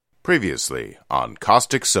Previously on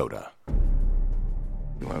Caustic Soda.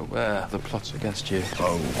 We're aware the plot's against you.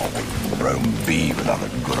 Oh, what would Rome be without a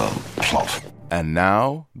good old plot? And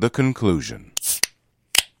now, the conclusion.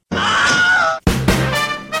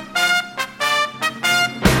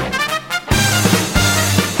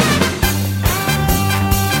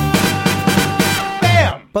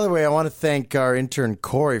 By the way, I want to thank our intern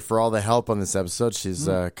Corey for all the help on this episode. She's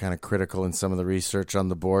kind of critical in some of the research on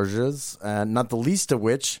the Borgias, not the least of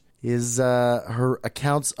which is her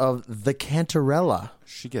accounts of the Cantarella.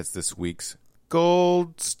 She gets this week's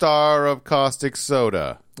gold star of Caustic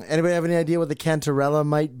Soda. Anybody have any idea what the Cantarella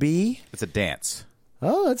might be? It's a dance.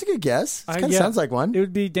 Oh, that's a good guess. It kind of sounds like one. It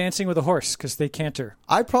would be dancing with a horse because they canter.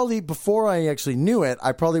 I probably, before I actually knew it,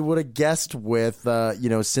 I probably would have guessed with,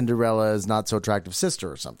 Cinderella's not so attractive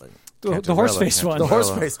sister or something. The horse-faced one. The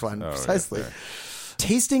horse-faced one, Oh, precisely. yeah.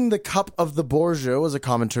 Tasting the cup of the Borgia was a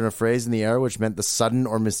common turn of phrase in the era, which meant the sudden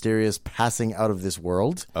or mysterious passing out of this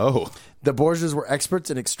world. Oh. The Borgias were experts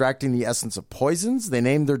in extracting the essence of poisons. They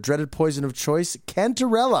named their dreaded poison of choice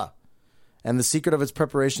Cantarella. And the secret of its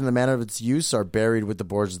preparation and the manner of its use are buried with the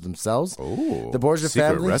Borgias themselves. Oh. The Borgia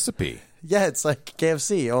secret family recipe. Yeah, it's like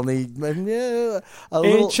KFC, only a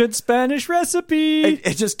little. Ancient Spanish recipe.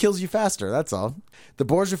 It just kills you faster, that's all. The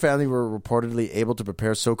Borgia family were reportedly able to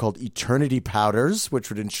prepare so-called eternity powders, which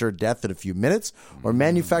would ensure death in a few minutes, or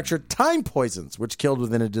manufacture time poisons, which killed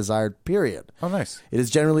within a desired period. Oh, nice. It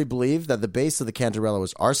is generally believed that the base of the Cantarella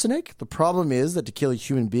was arsenic. The problem is that to kill a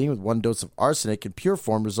human being with one dose of arsenic in pure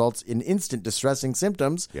form results in instant distressing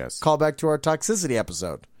symptoms. Yes. Call back to our toxicity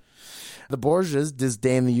episode. The Borgias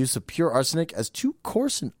disdain the use of pure arsenic as too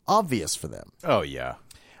coarse and obvious for them. Oh, yeah.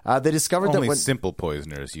 They discovered Only that when simple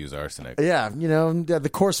poisoners use arsenic. the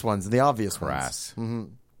coarse ones and the obvious Crass.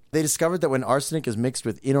 ones. They discovered that when arsenic is mixed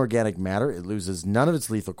with inorganic matter, it loses none of its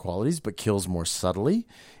lethal qualities but kills more subtly.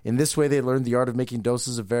 In this way, they learned the art of making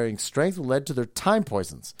doses of varying strength, which led to their time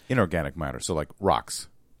poisons. Inorganic matter, so like rocks.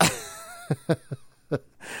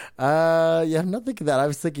 I'm not thinking that. I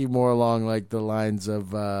was thinking more along like the lines of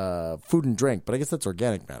food and drink, but I guess that's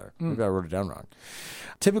organic matter. Maybe I wrote it down wrong.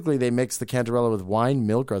 Typically, they mix the Cantarella with wine,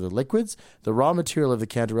 milk, or other liquids. The raw material of the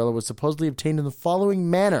Cantarella was supposedly obtained in the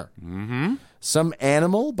following manner. Mm-hmm. Some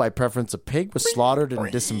animal, by preference a pig, was slaughtered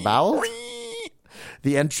and disemboweled.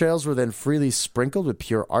 The entrails were then freely sprinkled with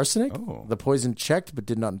pure arsenic. Oh. The poison checked but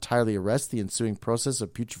did not entirely arrest the ensuing process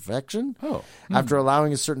of putrefaction. Oh. After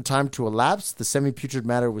allowing a certain time to elapse, the semi-putrid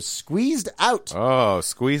matter was squeezed out. Oh,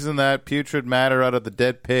 squeezing that putrid matter out of the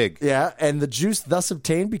dead pig. Yeah, and the juice thus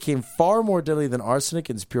obtained became far more deadly than arsenic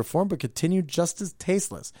in its pure form, but continued just as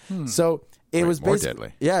tasteless. So it was more basically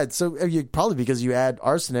deadly. Yeah, so probably because you add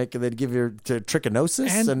arsenic and they'd give you to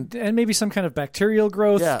trichinosis and maybe some kind of bacterial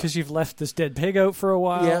growth Yeah. because you've left this dead pig out for a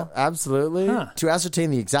while. Yeah, absolutely. Huh. To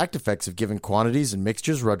ascertain the exact effects of given quantities and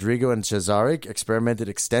mixtures, Rodrigo and Cesare experimented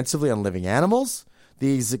extensively on living animals.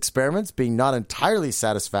 These experiments being not entirely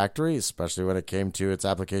satisfactory, especially when it came to its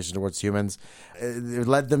application towards humans, it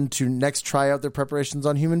led them to next try out their preparations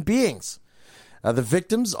on human beings. The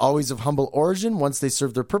victims, always of humble origin, once they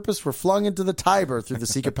served their purpose, were flung into the Tiber through the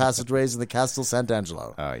secret passageways of the Castel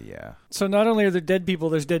Sant'Angelo. Oh, yeah. So not only are there dead people,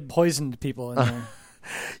 there's dead poisoned people in there.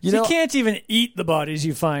 You can't even eat the bodies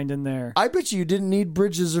you find in there. I bet you didn't need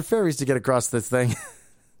bridges or ferries to get across this thing.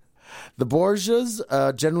 The Borgias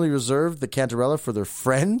generally reserved the Cantarella for their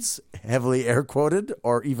friends, heavily air-quoted,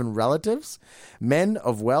 or even relatives. Men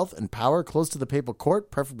of wealth and power close to the papal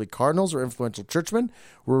court, preferably cardinals or influential churchmen,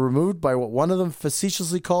 were removed by what one of them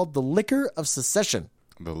facetiously called the liquor of secession.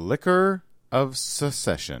 The liquor of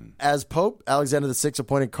secession. As Pope, Alexander VI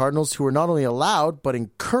appointed cardinals who were not only allowed, but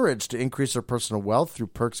encouraged to increase their personal wealth through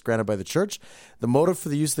perks granted by the church. The motive for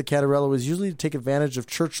the use of the Cantarella was usually to take advantage of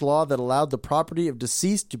church law that allowed the property of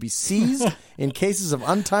deceased to be seized in cases of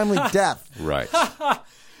untimely death. Right.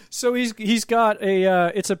 So he's got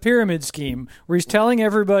it's a pyramid scheme where he's telling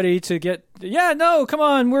everybody to come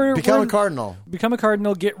on, Become a cardinal. Become a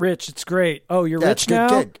cardinal, get rich. It's great. Oh, you're Yeah, rich it's a good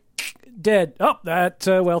now? gig. Dead. Oh, that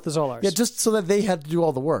wealth is all ours. Yeah, just so that they had to do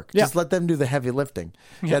all the work. Yeah. Just let them do the heavy lifting.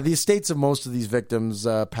 Yeah, the estates of most of these victims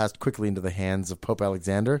passed quickly into the hands of Pope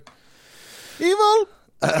Alexander. Evil!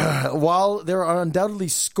 While there are undoubtedly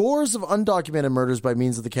scores of undocumented murders by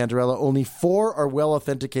means of the Cantarella, only 4 are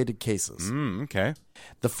well-authenticated cases. Okay.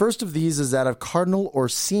 The first of these is that of Cardinal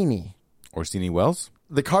Orsini. Orsini Wells?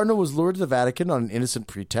 The cardinal was lured to the Vatican on an innocent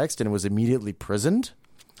pretext and was immediately prisoned.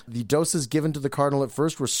 The doses given to the cardinal at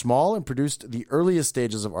first were small and produced the earliest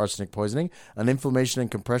stages of arsenic poisoning, an inflammation and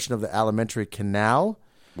compression of the alimentary canal,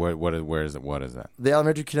 Where is it? What is that? The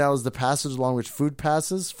alimentary canal is the passage along which food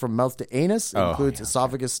passes from mouth to anus. It includes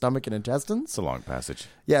esophagus, stomach, and intestines. It's a long passage.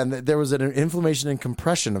 Yeah, and there was an inflammation and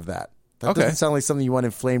compression of that. That doesn't sound like something you want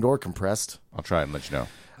inflamed or compressed. I'll try it and let you know.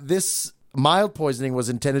 This mild poisoning was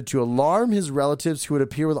intended to alarm his relatives, who would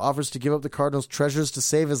appear with offers to give up the cardinal's treasures to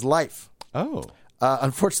save his life. Oh.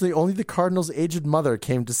 Unfortunately, only the cardinal's aged mother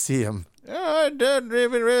came to see him. I didn't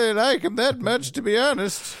even really like him that much, to be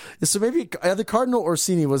honest. So maybe the Cardinal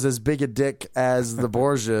Orsini was as big a dick as the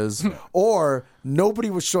Borgias, or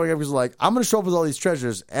nobody was showing up. He was like, I'm going to show up with all these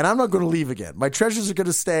treasures, and I'm not going to leave again. My treasures are going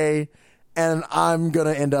to stay, and I'm going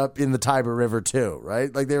to end up in the Tiber River too,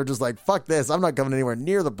 right? Like they were just like, fuck this. I'm not coming anywhere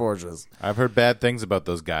near the Borgias. I've heard bad things about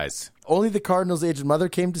those guys. Only the Cardinal's aged mother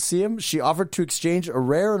came to see him. She offered to exchange a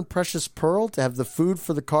rare and precious pearl to have the food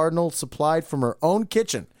for the Cardinal supplied from her own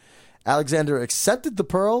kitchen. Alexander accepted the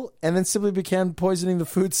pearl and then simply began poisoning the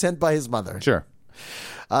food sent by his mother. Sure.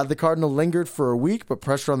 The cardinal lingered for a week, but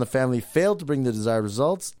pressure on the family failed to bring the desired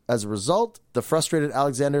results. As a result, the frustrated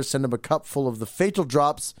Alexander sent him a cup full of the fatal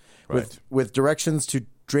drops with directions to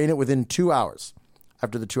drain it within 2 hours.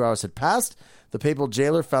 After the 2 hours had passed, the papal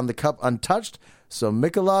jailer found the cup untouched, so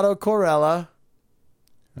Michelato Corella,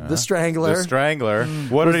 the Strangler... The Strangler.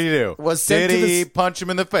 What did he do? Did he punch him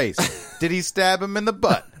in the face? Did he stab him in the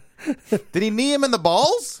butt? Did he knee him in the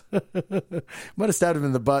balls? Might have stabbed him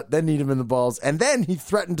in the butt, then kneed him in the balls, and then he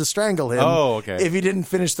threatened to strangle him. Oh, okay. If he didn't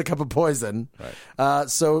finish the cup of poison. Right.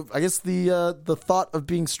 So I guess the thought of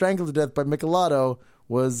being strangled to death by Michelato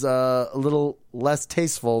was a little less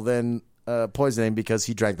tasteful than poisoning because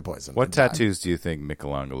he drank the poison. What tattoos do you think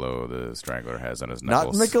Michelangelo the Strangler has on his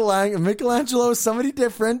Not knuckles? Michelangelo, somebody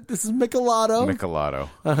different. This is Michelato. Michelato.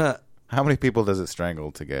 Uh-huh. How many people does it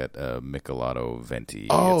strangle to get a Michelato Venti at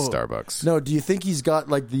Starbucks? No, do you think he's got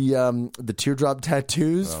like the teardrop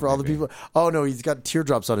tattoos for all the people? Oh no, he's got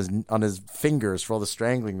teardrops on his fingers for all the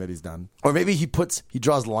strangling that he's done. Or maybe he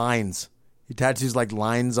draws lines. He tattoos like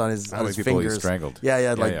lines on his people fingers. He's strangled.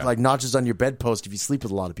 Yeah, like notches on your bedpost if you sleep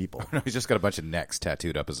with a lot of people. No, he's just got a bunch of necks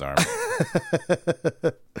tattooed up his arm.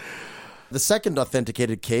 The second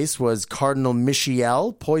authenticated case was Cardinal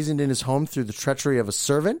Michiel, poisoned in his home through the treachery of a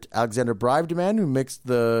servant. Alexander bribed a man who mixed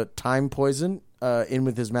the thyme poison in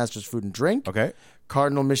with his master's food and drink. Okay.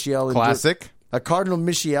 Cardinal Michiel... Classic. Cardinal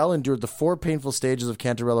Michiel endured the 4 painful stages of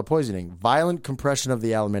Cantarella poisoning. Violent compression of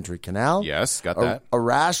the alimentary canal. Yes, got that. A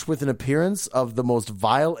rash with an appearance of the most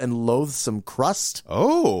vile and loathsome crust.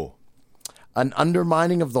 Oh. An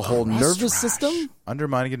undermining of the whole nervous system.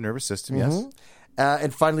 Undermining of the nervous system, yes.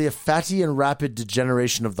 And finally, a fatty and rapid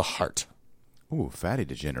degeneration of the heart. Ooh, fatty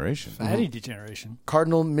degeneration. Fatty degeneration.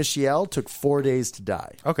 Cardinal Michiel took 4 days to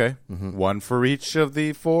die. Okay. One for each of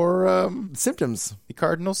the 4... symptoms. The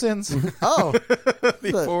cardinal sins. Oh.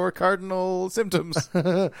 The 4 cardinal symptoms.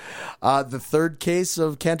 The third case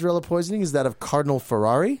of Cantarella poisoning is that of Cardinal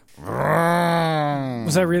Ferrari.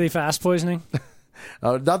 Was that really fast poisoning?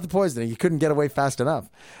 Not the poisoning. He couldn't get away fast enough.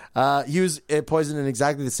 He was poisoned in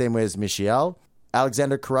exactly the same way as Michiel.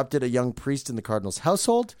 Alexander corrupted a young priest in the cardinal's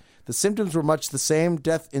household. The symptoms were much the same,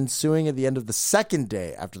 death ensuing at the end of the second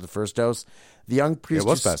day after the first dose. The young priest It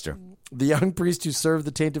was faster. The young priest who served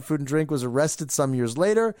the tainted food and drink was arrested some years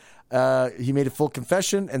later. He made a full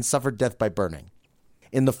confession and suffered death by burning.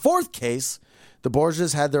 In the fourth case, the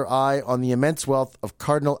Borgias had their eye on the immense wealth of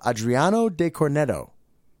Cardinal Adriano de Corneto.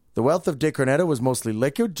 The wealth of De Corneto was mostly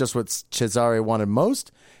liquid, just what Cesare wanted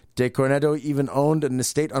most. De Corneto even owned an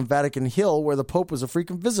estate on Vatican Hill where the Pope was a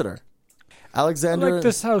frequent visitor. Alexander... I like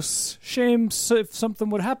this house. Shame if something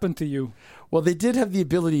would happen to you. Well, they did have the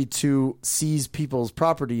ability to seize people's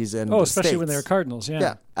properties and especially when estates. they were cardinals, yeah.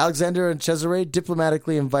 Yeah. Alexander and Cesare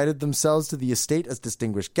diplomatically invited themselves to the estate as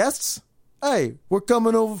distinguished guests. Hey, we're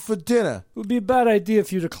coming over for dinner. It would be a bad idea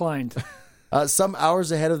if you declined. Some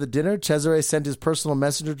hours ahead of the dinner, Cesare sent his personal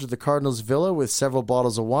messenger to the cardinal's villa with several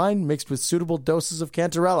bottles of wine mixed with suitable doses of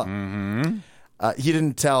Cantarella. He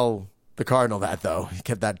didn't tell the cardinal that, though. He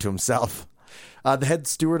kept that to himself. The head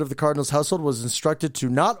steward of the cardinal's household was instructed to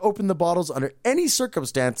not open the bottles under any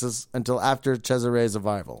circumstances until after Cesare's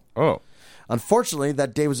arrival. Oh. Unfortunately,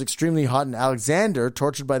 that day was extremely hot, and Alexander,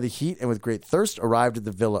 tortured by the heat and with great thirst, arrived at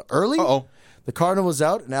the villa early. Uh-oh. The cardinal was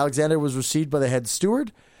out, and Alexander was received by the head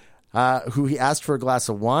steward, who he asked for a glass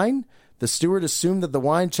of wine. The steward assumed that the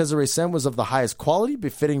wine Cesare sent was of the highest quality,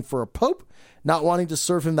 befitting for a pope. Not wanting to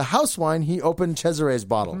serve him the house wine, he opened Cesare's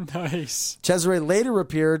bottle. Nice. Cesare later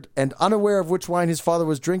appeared, and unaware of which wine his father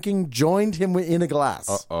was drinking, joined him in a glass.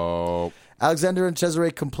 Uh-oh. Alexander and Cesare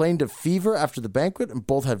complained of fever after the banquet and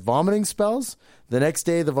both had vomiting spells. The next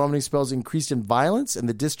day, the vomiting spells increased in violence and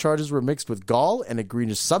the discharges were mixed with gall and a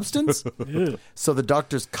greenish substance. So the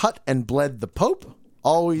doctors cut and bled the Pope.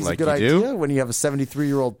 Always Like a good you idea do? when you have a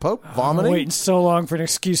 73-year-old Pope I'm vomiting. waiting so long for an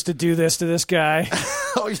excuse to do this to this guy.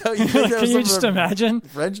 Oh, yeah, you think there Can was you some just imagine?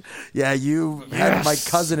 French? Yeah, you had my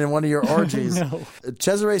cousin in one of your orgies. No.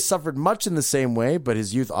 Cesare suffered much in the same way, but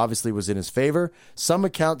his youth obviously was in his favor. Some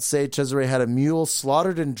accounts say Cesare had a mule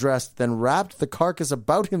slaughtered and dressed, then wrapped the carcass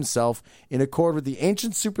about himself in accord with the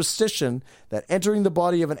ancient superstition that entering the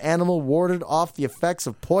body of an animal warded off the effects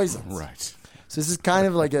of poisons. Right. So this is kind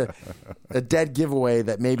of like a dead giveaway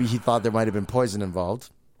that maybe he thought there might have been poison involved.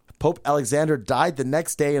 Pope Alexander died the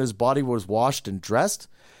next day and his body was washed and dressed.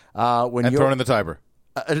 And thrown in the Tiber.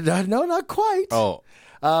 No, not quite. Oh.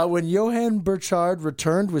 When Johann Burchard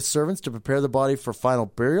returned with servants to prepare the body for final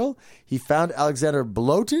burial, he found Alexander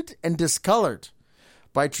bloated and discolored.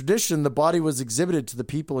 By tradition, the body was exhibited to the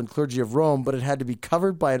people and clergy of Rome, but it had to be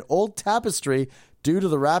covered by an old tapestry due to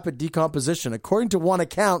the rapid decomposition. According to one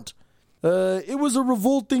account, it was a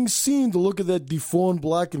revolting scene to look at that deformed,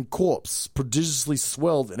 blackened corpse, prodigiously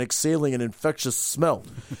swelled and exhaling an infectious smell.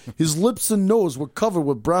 His lips and nose were covered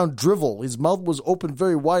with brown drivel, his mouth was opened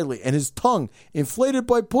very widely, and his tongue, inflated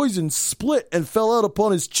by poison, split and fell out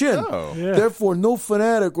upon his chin. Oh. Yeah. Therefore, no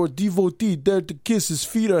fanatic or devotee dared to kiss his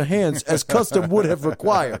feet or hands, as custom would have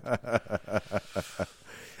required.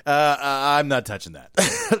 I'm not touching that.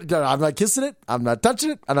 No, I'm not kissing it. I'm not touching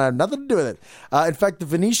it. And I have nothing to do with it. In fact, the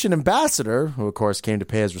Venetian ambassador, who of course came to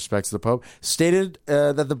pay his respects to the Pope, stated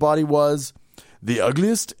that the body was the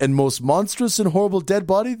ugliest and most monstrous and horrible dead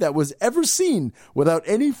body that was ever seen without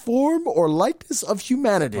any form or likeness of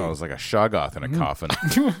humanity. Oh, it was like a Shoggoth in a coffin.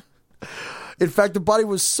 In fact, the body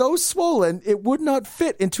was so swollen, it would not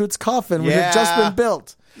fit into its coffin when it had just been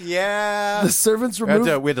built. Yeah. The servants removed...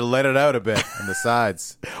 We had to let it out a bit on the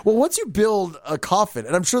sides. Well, once you build a coffin,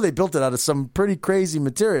 and I'm sure they built it out of some pretty crazy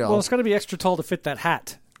material. Well, it's got to be extra tall to fit that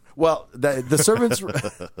hat. Well, the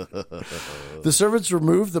servants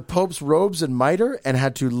removed the Pope's robes and mitre and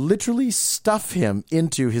had to literally stuff him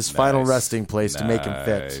into his final resting place to make him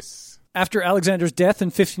fit. After Alexander's death in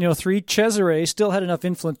 1503, Cesare still had enough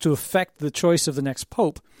influence to affect the choice of the next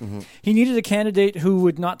pope. Mm-hmm. He needed a candidate who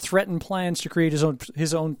would not threaten plans to create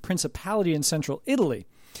his own principality in central Italy.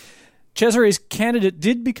 Cesare's candidate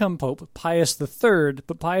did become Pope Pius III,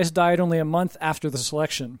 but Pius died only a month after the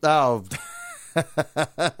selection. Oh,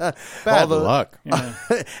 bad luck. Yeah.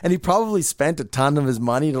 And he probably spent a ton of his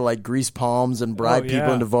money to like grease palms and bribe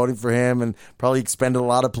people into voting for him, and probably expended a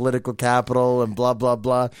lot of political capital and blah, blah,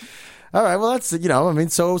 blah. All right, well,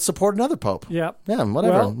 that's, so support another pope. Yeah. Yeah,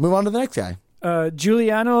 whatever. Well, move on to the next guy.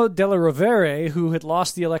 Giuliano della Rovere, who had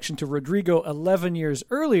lost the election to Rodrigo 11 years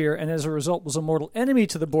earlier and as a result was a mortal enemy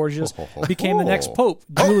to the Borgias, became the next pope,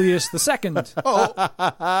 Julius II.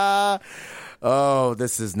 Oh,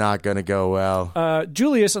 this is not going to go well.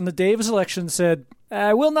 Julius, on the day of his election, said,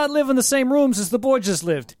 I will not live in the same rooms as the Borgias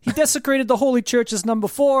lived. He desecrated the Holy Church as number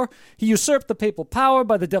 4. He usurped the papal power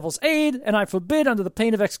by the devil's aid, and I forbid, under the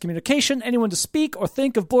pain of excommunication, anyone to speak or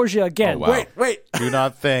think of Borgia again. Oh, wow. Wait. Do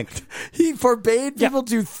not think. He forbade people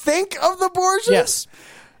to think of the Borgias? Yes.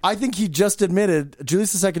 I think Julius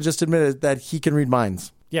II just admitted that he can read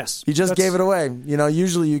minds. Yes. He just gave it away.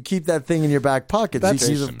 Usually you keep that thing in your back pocket. That's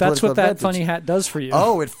what that advantage. funny hat does for you.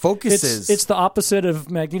 Oh, it focuses. It's the opposite of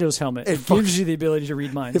Magneto's helmet. It gives you the ability to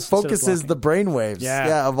read minds. It focuses the brainwaves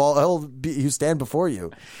of all who stand before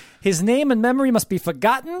you. His name and memory must be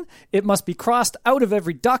forgotten. It must be crossed out of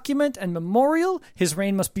every document and memorial. His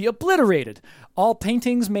reign must be obliterated. All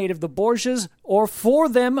paintings made of the Borgias or for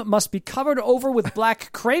them must be covered over with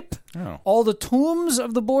black crepe. Oh. All the tombs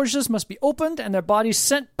of the Borgias must be opened and their bodies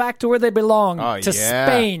sent back to where they belong, to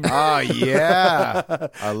Spain. Oh, yeah.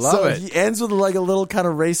 I love it. So he ends with like a little kind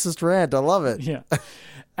of racist rant. I love it. Yeah.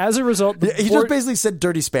 As a result... He just basically said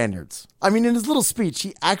dirty Spaniards. I mean, in his little speech,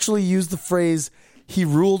 he actually used the phrase... He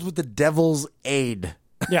ruled with the devil's aid.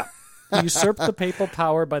 Yeah. He usurped the papal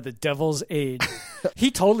power by the devil's aid.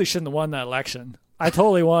 He totally shouldn't have won that election. I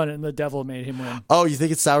totally won, and the devil made him win. Oh, you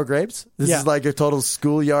think it's sour grapes? This is like a total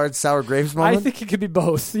schoolyard sour grapes moment? I think it could be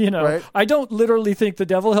both, Right? I don't literally think the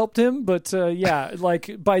devil helped him, but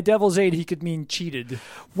by devil's aid, he could mean cheated.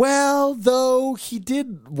 Well, though, he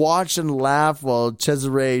did watch and laugh while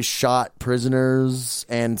Cesare shot prisoners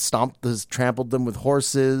and trampled them with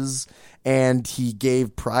horses. And he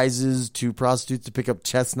gave prizes to prostitutes to pick up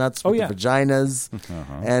chestnuts with the vaginas.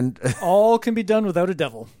 Uh-huh. And all can be done without a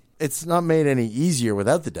devil. It's not made any easier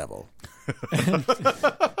without the devil.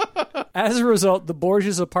 As a result, the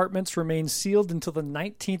Borgias' apartments remained sealed until the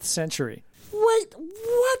 19th century. Wait,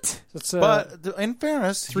 what? That's, But in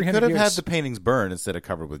fairness, he 300 could have had years. the paintings burned instead of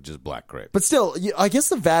covered with just black crepe. But still, I guess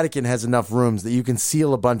the Vatican has enough rooms that you can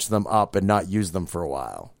seal a bunch of them up and not use them for a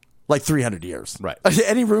while. Like 300 years. Right.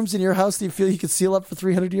 Any rooms in your house that you feel you could seal up for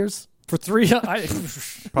 300 years? for 3.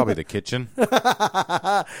 Probably the kitchen.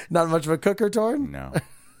 Not much of a cooker, Torn? No.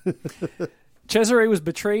 Cesare was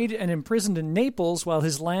betrayed and imprisoned in Naples while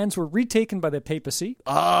his lands were retaken by the papacy.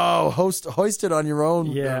 Oh, hoisted on your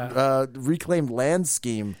own reclaimed land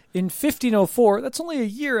scheme. In 1504, that's only a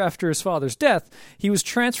year after his father's death, he was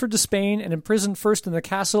transferred to Spain and imprisoned first in the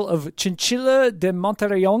castle of Chinchilla de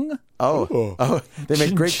Monterrey. Oh, they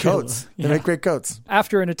make great Chinchilla. coats. They make great coats.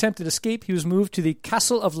 After an attempted escape, he was moved to the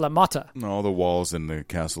castle of La Mata. All the walls in the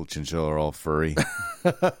castle Chinchilla are all furry.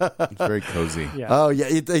 It's very cozy. Yeah. Oh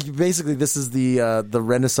yeah, basically this is the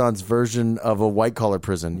Renaissance version of a white collar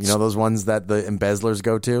prison. You know those ones that the embezzlers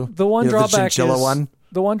go to. The one the drawback chinchilla is one.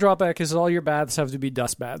 The one drawback is all your baths have to be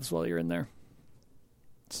dust baths while you're in there.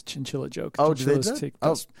 It's a chinchilla joke. Oh, do they do Chinchillas that? take Oh,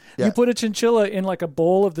 dust. yeah. You put a chinchilla in like a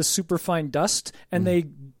bowl of the superfine dust, and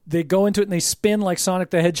they go into it and they spin like Sonic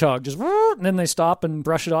the Hedgehog, just and then they stop and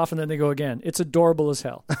brush it off, and then they go again. It's adorable as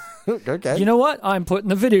hell. Okay. You know what? I'm putting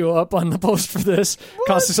the video up on the post for this.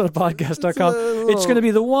 CosmicSodaPodcast.com. It's going to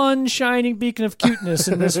be the one shining beacon of cuteness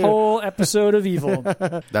in this whole episode of evil.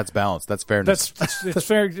 That's balance. That's fairness. That's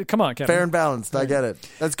fair. Come on, Kevin. Fair and balanced. I get it.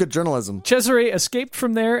 That's good journalism. Cesare escaped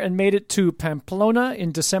from there and made it to Pamplona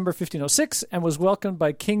in December 1506 and was welcomed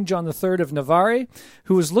by King John III of Navarre,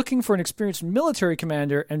 who was looking for an experienced military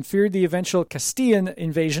commander and feared the eventual Castilian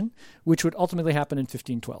invasion, which would ultimately happen in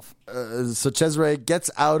 1512. So Cesare gets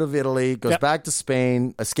out of Italy, goes back to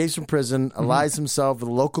Spain, escapes from prison, allies himself with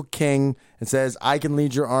a local king, and says, I can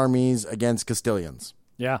lead your armies against Castilians.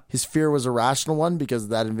 Yeah. His fear was a rational one because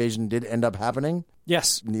that invasion did end up happening.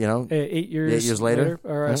 Yes. You know, 8 years later?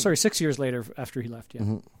 or, sorry, 6 years later after he left,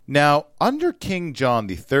 yeah. Now, under King John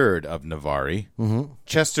III of Navarre,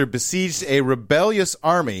 Chester besieged a rebellious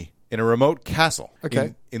army in a remote castle.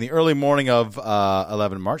 Okay. In the early morning of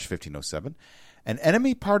 11 March 1507, an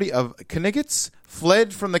enemy party of Knights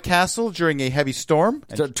fled from the castle during a heavy storm,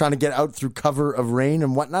 trying to get out through cover of rain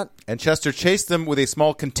and whatnot. and Chester chased them with a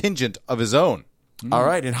small contingent of his own. All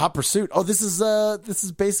right, in hot pursuit. Oh, this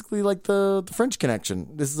is basically like the French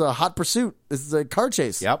Connection. This is a hot pursuit. This is a car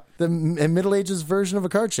chase. Yep. The Middle Ages version of a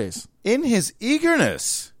car chase. In his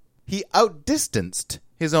eagerness, he outdistanced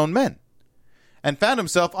his own men and found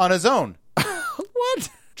himself on his own. What?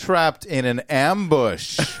 Trapped in an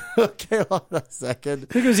ambush. Okay, hold on a second.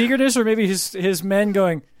 I think it was eagerness or maybe his men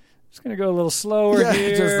going, just going to go a little slower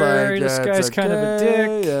here. Just like, this it's guy's kind of a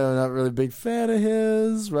dick. Yeah, I'm not really a big fan of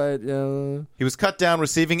his, right? Yeah. He was cut down,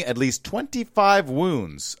 receiving at least 25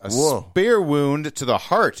 wounds. A Whoa. spear wound to the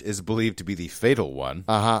heart is believed to be the fatal one.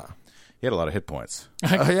 Uh-huh. He had a lot of hit points.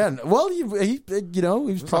 Oh, yeah. Well, he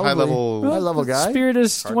was probably high-level- high level guy. Spirit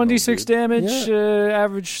is Cardinal 1d6 dude. damage,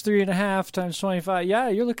 average 3.5 times 25. Yeah,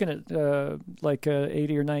 you're looking at like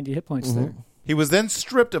 80 or 90 hit points there. He was then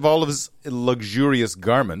stripped of all of his luxurious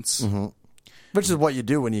garments. Which is what you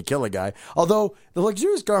do when you kill a guy. Although the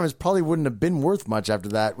luxurious garments probably wouldn't have been worth much after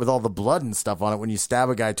that with all the blood and stuff on it when you stab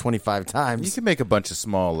a guy 25 times. You can make a bunch of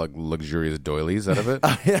small, luxurious doilies out of it.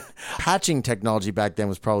 Yeah. Patching technology back then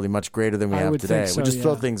was probably much greater than we I have would today. think so, We just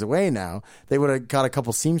throw yeah. things away now. They would have got a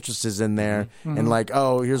couple seamstresses in there and like,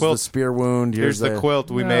 oh, here's Quilt. the spear wound. Here's the quilt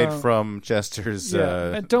we No. made from Chester's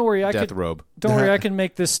And don't worry, I death could robe. Don't worry, I can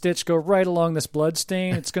make this stitch go right along this blood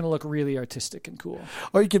stain. It's going to look really artistic and cool.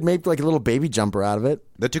 Or you could make like a little baby jumper out of it.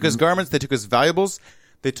 They took his garments. They took his valuables.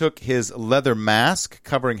 They took his leather mask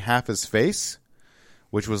covering half his face,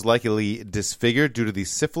 which was likely disfigured due to the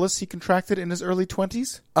syphilis he contracted in his early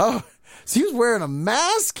 20s. Oh, so he was wearing a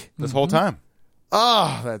mask? This whole time.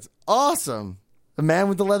 Oh, that's awesome. The man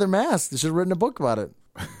with the leather mask. They should have written a book about it.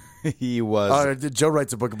 He was Oh, Joe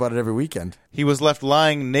writes a book about it every weekend. he was left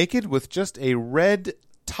lying naked with just a red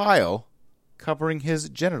tile covering his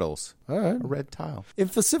genitals. All right. A red tile.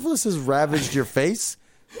 If the syphilis has ravaged your face,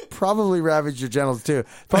 probably ravaged your genitals too.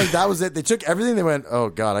 Probably that was it. They took everything. They went, oh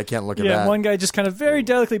God, I can't look at Yeah, that. one guy just kind of very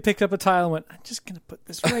delicately picked up a tile and went, I'm just going to put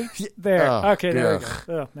this right there. Oh, Okay, there yeah. we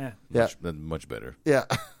go. Oh, man. Yeah, Much better. yeah.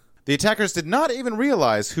 The attackers did not even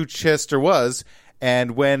realize who Chester was,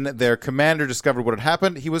 and when their commander discovered what had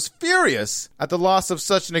happened, he was furious at the loss of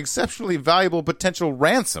such an exceptionally valuable potential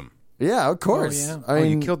ransom. Yeah, of course. yeah. I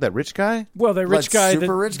mean, You killed that rich guy? Well, the rich Like, guy,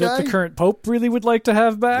 super rich that guy? the current pope really would like to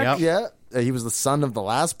have back. Yep. yeah, he was the son of the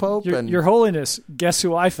last pope. Your Holiness, guess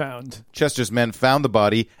who I found? Chester's men found the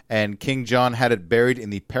body, and King John had it buried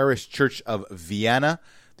in the parish church of Vienna.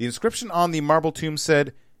 The inscription on the marble tomb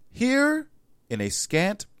said, "Here, in a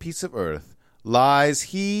scant piece of earth, lies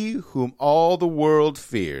he whom all the world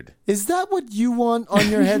feared. Is that what you want on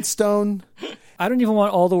your headstone? I don't even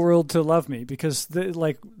want all the world to love me because,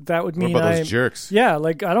 that would mean What about those jerks? Yeah,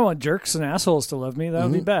 I don't want jerks and assholes to love me. That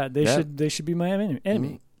would be bad. They should be my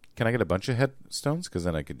enemy. Can I get a bunch of headstones? Because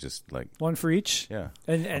then I could just One for each. yeah.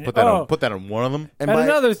 And Put that on one of them. And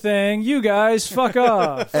another thing, you guys fuck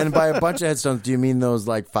off. And by a bunch of headstones, do you mean those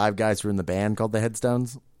 5 guys who were in the band called the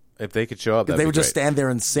Headstones? If they could show up, They would just stand there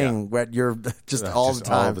and sing you're just all the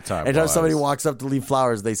time. all the time Anytime while somebody I was- walks up to leave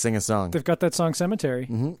flowers, they sing a song. They've got that song Cemetery.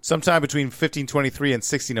 Sometime between 1523 and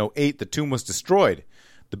 1608, the tomb was destroyed.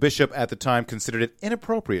 The bishop at the time considered it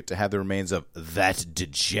inappropriate to have the remains of that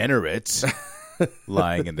degenerate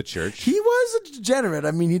lying in the church. He was a degenerate. I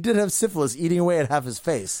mean, he did have syphilis eating away at half his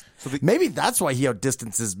face. Maybe that's why he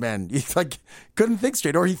outdistanced his men. He couldn't think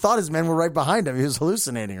straight, or he thought his men were right behind him. He was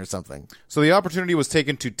hallucinating or something. So the opportunity was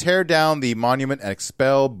taken to tear down the monument and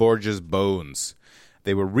expel Borgias' bones.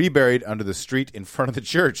 They were reburied under the street in front of the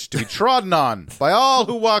church to be trodden on by all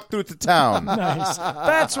who walked through the town. Nice.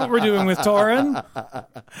 That's what we're doing with Torin.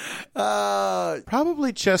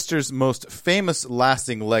 Probably Chester's most famous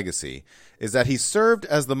lasting legacy is that he served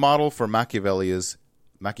as the model for Machiavelli's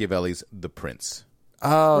The Prince.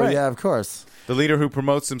 Oh, Right. yeah, of course. The leader who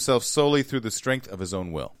promotes himself solely through the strength of his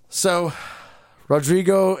own will. So,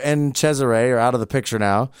 Rodrigo and Cesare are out of the picture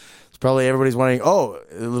now. It's probably everybody's wondering,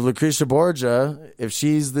 Lucretia Borgia, if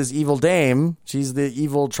she's this evil dame, she's the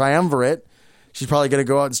evil triumvirate, she's probably going to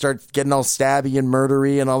go out and start getting all stabby and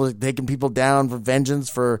murdery and all taking people down for vengeance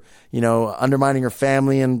for, undermining her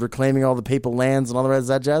family and reclaiming all the papal lands and all the rest of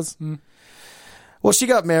that jazz. Well, she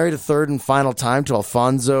got married a third and final time to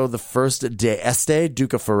Alfonso I de Este,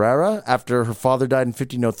 Duke of Ferrara. After her father died in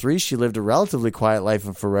 1503, she lived a relatively quiet life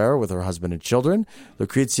in Ferrara with her husband and children.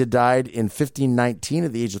 Lucrezia died in 1519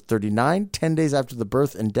 at the age of 39, 10 days after the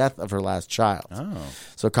birth and death of her last child.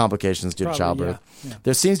 So complications due to childbirth. Yeah.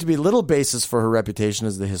 There seems to be little basis for her reputation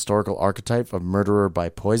as the historical archetype of murderer by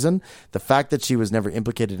poison. The fact that she was never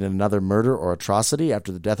implicated in another murder or atrocity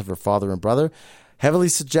after the death of her father and brother heavily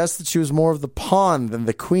suggests that she was more of the pawn than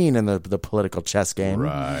the queen in the political chess game.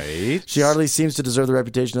 Right. She hardly seems to deserve the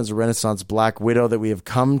reputation as a Renaissance Black Widow that we have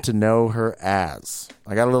come to know her as.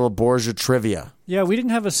 I got a little Borgia trivia. Yeah, we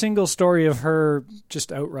didn't have a single story of her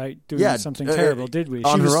just outright doing something terrible, did we?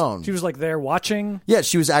 On her own. She was there watching. Yeah,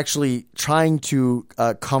 she was actually trying to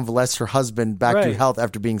convalesce her husband back to Right. health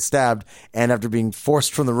after being stabbed and after being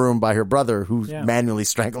forced from the room by her brother, who manually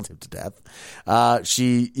strangled him to death.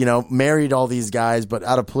 She, married all these guys, but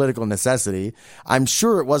out of political necessity. I'm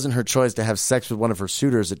sure it wasn't her choice to have sex with one of her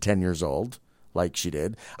suitors at 10 years old, like she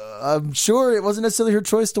did. I'm sure it wasn't necessarily her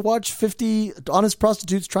choice to watch 50 honest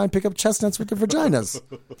prostitutes try and pick up chestnuts with their vaginas.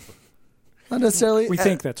 Not necessarily. We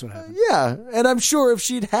think that's what happened. Yeah, and I'm sure if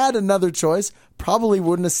she'd had another choice, probably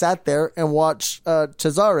wouldn't have sat there and watched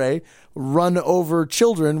Cesare run over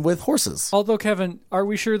children with horses. Although, Kevin, are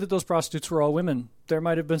we sure that those prostitutes were all women? There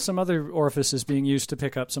might have been some other orifices being used to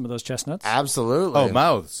pick up some of those chestnuts. Absolutely. Oh,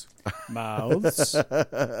 mouths. Mouths.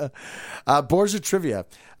 Borgia trivia.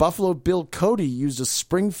 Buffalo Bill Cody used a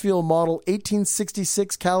Springfield model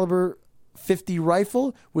 1866 caliber .50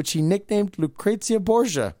 rifle, which he nicknamed Lucrezia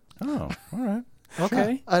Borgia. Oh, all right.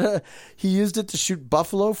 Okay. He used it to shoot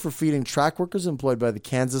buffalo for feeding track workers employed by the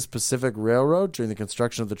Kansas Pacific Railroad during the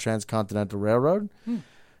construction of the Transcontinental Railroad.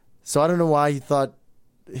 So I don't know why he thought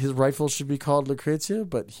his rifle should be called Lucrezia,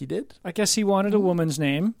 but he did. I guess he wanted a woman's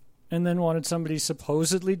name and then wanted somebody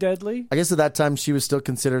supposedly deadly. I guess at that time she was still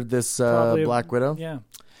considered this Probably Black Widow. Yeah.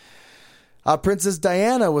 Princess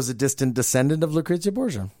Diana was a distant descendant of Lucrezia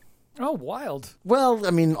Borgia. Oh, wild. Well,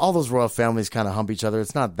 I mean, all those royal families kind of hump each other.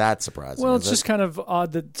 It's not that surprising. Well, is it's it? just kind of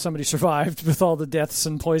odd that somebody survived with all the deaths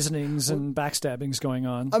and poisonings and backstabbings going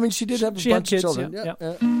on. I mean, she did have a She had bunch kids, of children. yeah.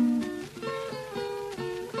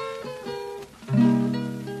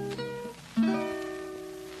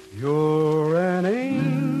 You're an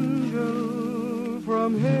angel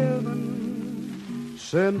from heaven,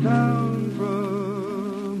 sent down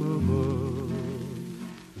from above.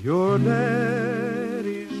 You're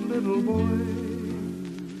daddy's little boy,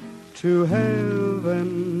 to have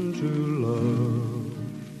and to love.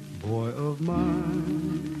 Boy of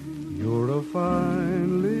mine, you're a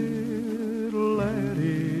fine little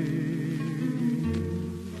laddie.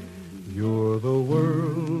 You're the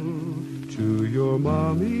world to your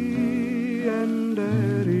mommy and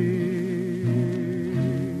daddy.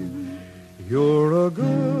 You're a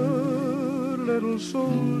good little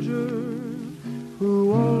soldier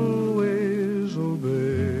who always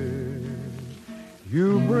obeys.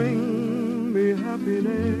 You bring me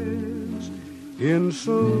happiness in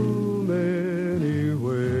so many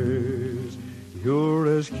ways.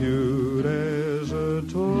 as cute as a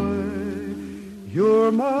toy.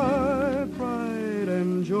 You're my pride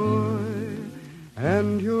and joy,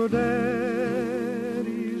 and your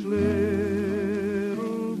daddy's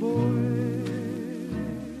little boy.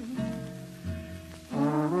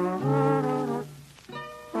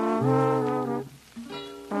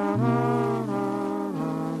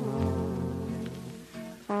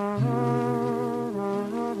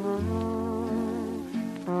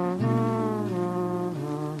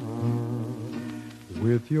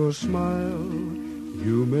 With your smile,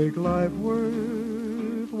 you make life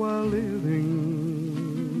worthwhile living,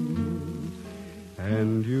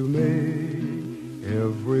 and you make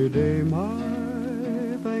every day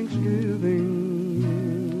my Thanksgiving.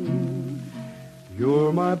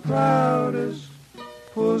 You're my proudest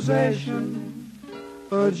possession,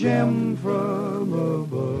 a gem from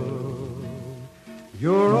above.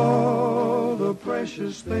 You're all the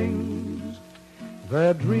precious things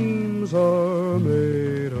that dreams are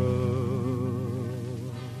made of.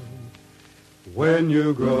 When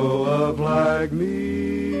you grow up like me,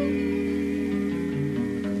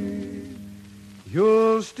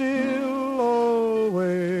 you'll still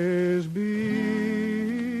always be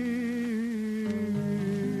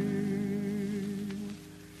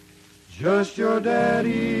just your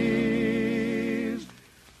daddy's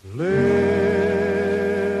little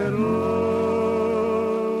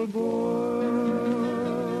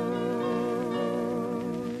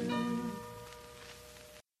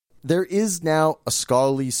There is now a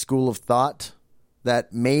scholarly school of thought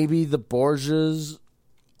that maybe the Borgias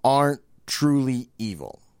aren't truly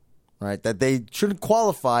evil, right? That they shouldn't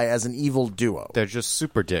qualify as an evil duo. They're just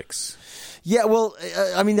super dicks. Yeah, well,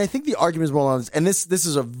 I mean, I think the argument is more on this, and this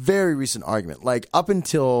is a very recent argument. Like, up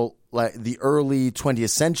until like the early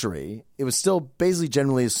 20th century, it was still basically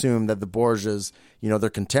generally assumed that the Borgias, their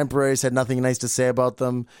contemporaries had nothing nice to say about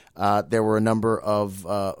them. There were a number of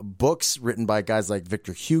books written by guys like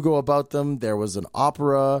Victor Hugo about them. There was an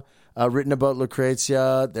opera written about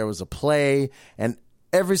Lucrezia. There was a play, and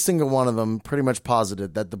every single one of them pretty much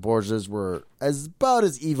posited that the Borgias were about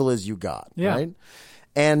as evil as you got, right?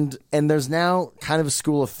 And there's now kind of a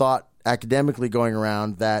school of thought academically going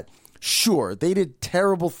around that, sure, they did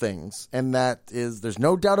terrible things, and there's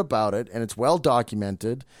no doubt about it, and it's well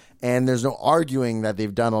documented, and there's no arguing that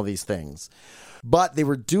they've done all these things. But they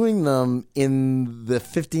were doing them in the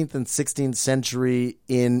 15th and 16th century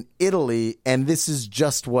in Italy, and this is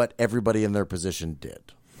just what everybody in their position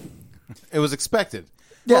did. It was expected.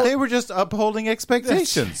 Yeah. They were just upholding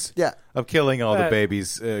expectations of killing all the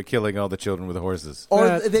babies, killing all the children with horses.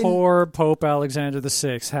 Or poor Pope Alexander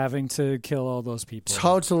VI having to kill all those people.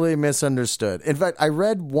 Totally misunderstood. In fact, I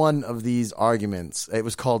read one of these arguments. It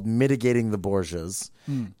was called Mitigating the Borgias.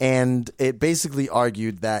 And it basically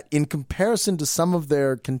argued that in comparison to some of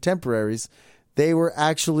their contemporaries, they were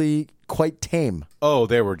actually quite tame. Oh,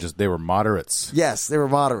 they were moderates. Yes, they were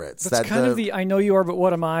moderates. That's kind of the I know you are, but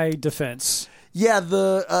what am I defense. Yeah,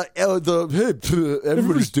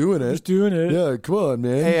 everybody's doing it. Doing it. Yeah, come on,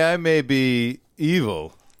 man. Hey, I may be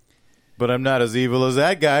evil, but I'm not as evil as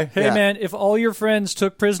that guy. Hey, man, if all your friends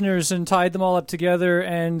took prisoners and tied them all up together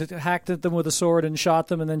and hacked at them with a sword and shot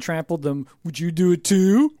them and then trampled them, would you do it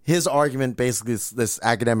too? His argument, basically, this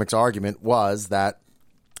academic's argument was that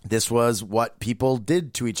this was what people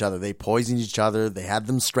did to each other. They poisoned each other. They had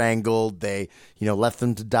them strangled. They, left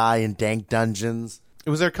them to die in dank dungeons. It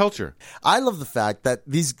was their culture. I love the fact that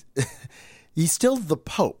he's still the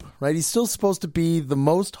Pope, right? He's still supposed to be the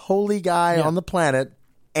most holy guy on the planet,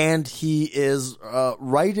 and he is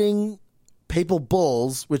writing papal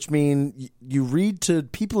bulls, which mean you read to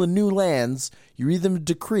people in new lands, you read them a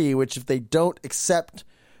decree, which if they don't accept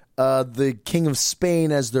the King of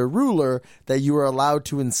Spain as their ruler, that you are allowed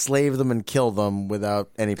to enslave them and kill them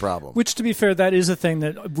without any problem. Which, to be fair, that is a thing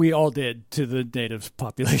that we all did to the native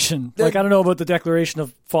population. Like, I don't know about the declaration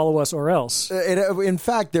of follow us or else. In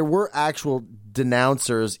fact, there were actual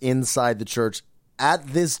denouncers inside the church at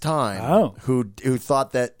this time who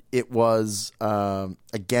thought that it was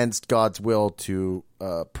against God's will to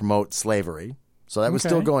promote slavery. So that was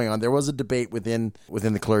still going on. There was a debate within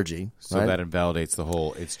the clergy. So that invalidates the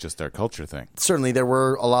whole it's just our culture thing. Certainly, there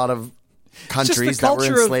were a lot of countries that were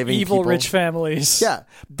enslaving evil people. Rich families. Yeah.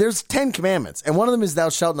 There's 10 commandments, and one of them is thou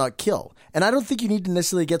shalt not kill. And I don't think you need to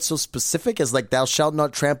necessarily get so specific as like thou shalt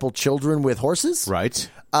not trample children with horses. Right.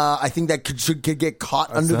 I think that could get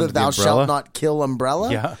caught under the thou shalt not kill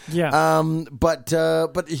umbrella. Yeah. Yeah. But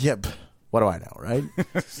What do I know, right?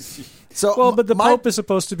 So, Well, but the Pope is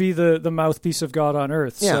supposed to be the mouthpiece of God on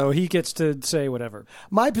earth, Yeah. so he gets to say whatever.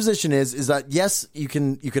 My position is that yes, you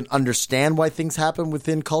can understand why things happen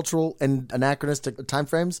within cultural and anachronistic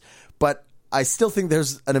timeframes, but I still think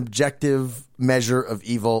there's an objective measure of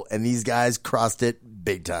evil, and these guys crossed it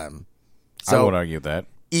big time. I So won't argue that.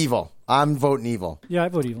 evil. I'm voting evil. Yeah, I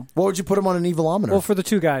vote evil. What would you put him on an evilometer? Well, for the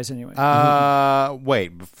two guys, anyway.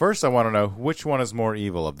 Wait. First, I want to know which one is more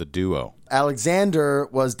evil of the duo. Alexander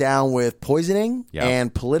was down with poisoning Yeah.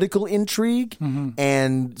 and political intrigue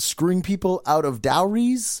and screwing people out of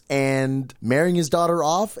dowries and marrying his daughter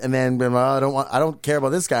off, and then I don't care about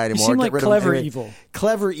this guy anymore. seemed Get like rid clever of him. evil.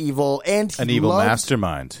 Clever evil, and An evil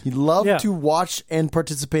mastermind. He loved Yeah. to watch and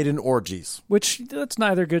participate in orgies. Which, that's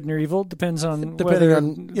neither good nor evil. Depends on Depending whether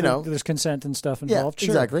on, you know. there's consent and stuff Yeah, involved. Sure.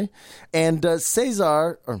 exactly. And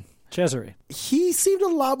Caesar. Cesare. He seemed a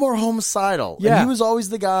lot more homicidal. Yeah. And he was always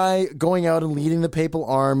the guy going out and leading the papal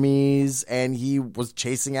armies, and he was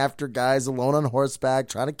chasing after guys alone on horseback,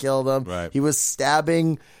 trying to kill them. Right. He was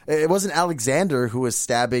stabbing. It wasn't Alexander who was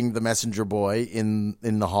stabbing the messenger boy in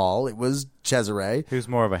the hall. It was Cesare. Who's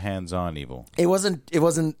more of a hands-on evil? It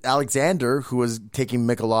wasn't Alexander who was taking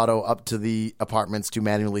Michelotto up to the apartments to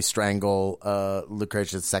manually strangle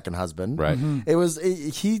Lucretia's second husband. Right.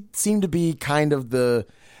 He seemed to be kind of the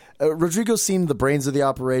Rodrigo seemed the brains of the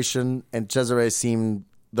operation, and Cesare seemed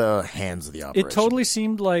the hands of the operation. It totally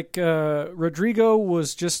seemed like Rodrigo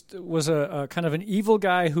was a kind of an evil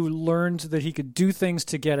guy who learned that he could do things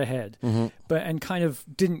to get ahead, and kind of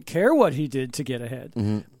didn't care what he did to get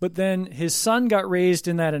ahead. But then his son got raised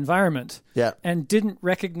in that environment, Yeah. and didn't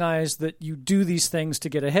recognize that you do these things to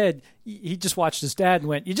get ahead. He just watched his dad and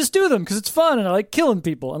went, "You just do them because it's fun, and I like killing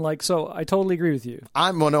people." And so I totally agree with you.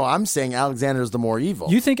 I'm saying Alexander's the more evil.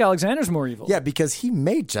 You think Alexander's more evil? Yeah, because he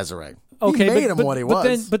made Cesare. Okay, he made him what he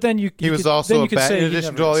was. But then He was could, also then you a could bad, say in he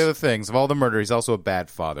addition never to all the is. other things, of all the murder, he's also a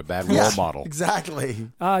bad father, bad role model. Exactly.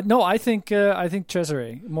 No, I think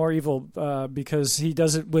Cesare more evil because he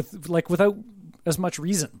does it without as much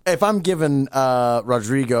reason. If I'm giving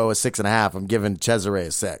Rodrigo a 6.5, I'm giving Cesare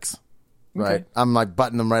a 6. Right? Okay. I'm like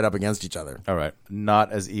butting them right up against each other. All right.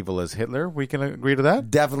 Not as evil as Hitler. We can agree to that?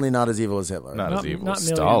 Definitely not as evil as Hitler. Not as evil not as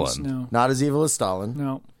millions, Stalin. Not as evil as Stalin.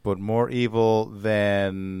 No. But more evil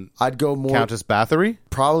than I'd go more Countess Bathory?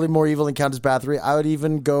 probably more evil than Countess Bathory. I would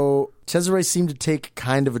even go Cesare seemed to take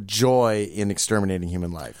kind of a joy in exterminating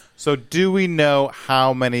human life. So do we know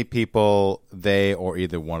how many people they or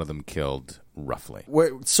either one of them killed, roughly?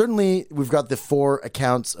 Certainly, we've got the 4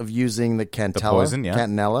 accounts of using the Cantella, poison, yeah.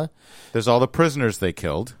 Cantanella. There's all the prisoners they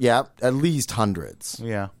killed. Yeah, at least hundreds.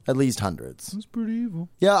 Yeah. At least hundreds. That's pretty evil.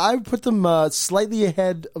 Yeah, I would put them slightly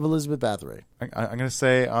ahead of Elizabeth Bathory. I'm going to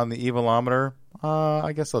say on the evilometer,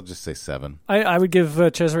 I guess I'll just say 7. I would give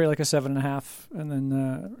Cesare like a 7.5, and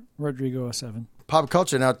then Rodrigo a 7. Pop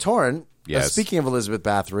culture. Now, Torrin, Yes. speaking of Elizabeth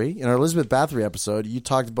Bathory, in our Elizabeth Bathory episode, you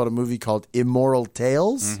talked about a movie called Immoral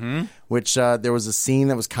Tales, which there was a scene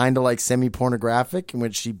that was kind of like semi-pornographic in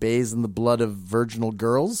which she bathes in the blood of virginal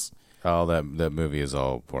girls. Oh, that movie is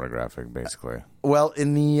all pornographic, basically. Well,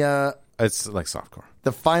 in the It's like softcore.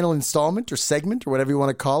 the final installment or segment or whatever you want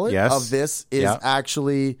to call it Yes. of this is Yeah.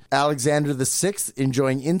 actually Alexander VI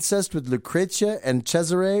enjoying incest with Lucretia and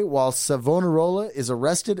Cesare while Savonarola is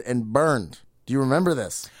arrested and burned. Do you remember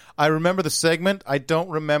this? I remember the segment. I don't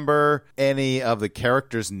remember any of the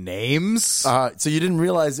characters' names. So you didn't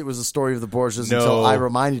realize it was a story of the Borgias No. until I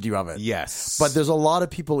reminded you of it. Yes. But there's a lot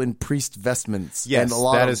of people in priest vestments. Yes, and a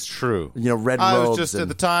lot that of, is true. red I robes. was just at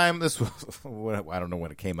and- the time. This was I don't know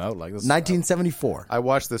when it came out. Like this, 1974. I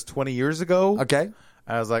watched this 20 years ago. Okay.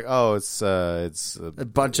 I was like, oh, it's A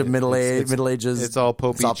bunch of Middle Ages. It's all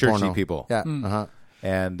popey, soft churchy porno. people. Yeah. Uh-huh.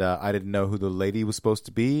 And I didn't know who the lady was supposed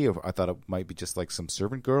to be. I thought it might be just like some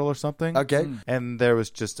servant girl or something. Okay. And there was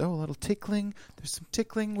just, a little tickling. There's some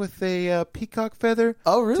tickling with a peacock feather.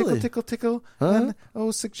 Oh, really? Tickle, tickle, tickle.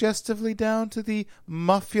 And, suggestively down to the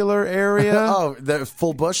muscular area. Oh, the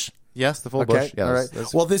full bush? Yes, the full Okay. bush. Yeah, All right.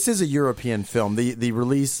 that's- Well, this is a European film. The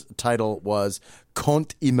release title was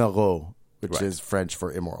Contes Immoraux, which Right. is French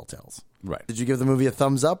for Immoral Tales. right. Did you give the movie a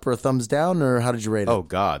thumbs up or a thumbs down, or how did you rate it? Oh,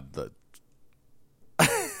 God.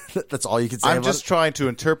 That's all you can say I'm about just it? trying to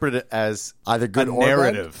interpret it as Either good a or bad?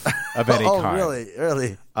 narrative of any Oh, kind.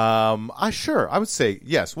 really? I would say,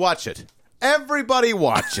 yes, watch it. Everybody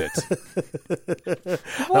watch it.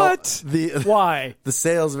 What? The Why? the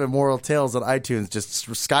sales of Immoral Tales on iTunes just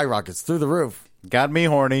skyrockets through the roof. Got me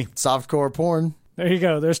horny. Softcore porn. There you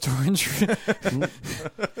go. There's Torrance.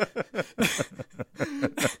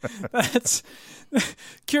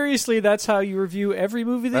 Curiously, that's how you review every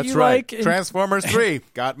movie that That's you right. like. Transformers 3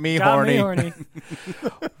 got me Got horny. me horny.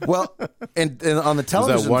 Well, and on the There's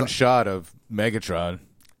television, that one shot of Megatron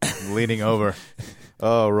leaning over.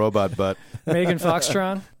 Oh, robot butt. Megan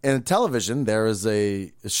Foxtron. in television, there is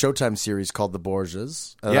a Showtime series called The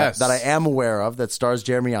Borgias Yes. that I am aware of that stars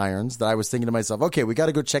Jeremy Irons. That I was thinking to myself, okay, we got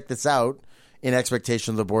to go check this out in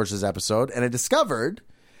expectation of the Borgias episode, and I discovered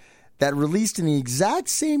that released in the exact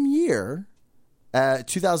same year,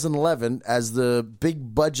 2011, as the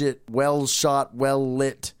big budget, well shot, well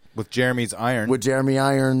lit. With Jeremy's Iron. With Jeremy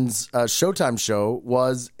Irons' Showtime show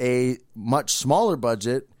was a much smaller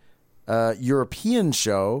budget European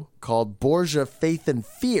show called Borgia Faith and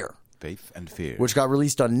Fear. Faith and Fear. Which got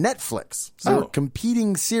released on Netflix. So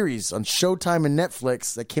competing series on Showtime and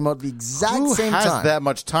Netflix that came out the exact same time. Who has that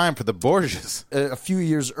much time for the Borgias? A few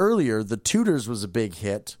years earlier, The Tudors was a big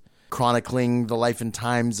hit, chronicling the life and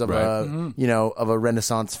times of of a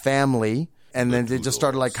Renaissance family. And then they just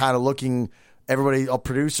started like kind of looking. Everybody, all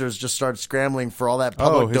producers, just started scrambling for all that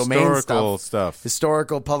public domain stuff.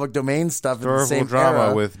 Historical public domain stuff in the Historical same drama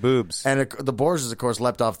era. with boobs. And the Borgias, of course,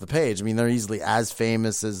 leapt off the page. I mean, they're easily as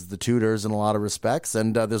famous as the Tudors in a lot of respects,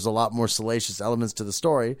 and there's a lot more salacious elements to the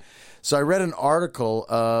story. So I read an article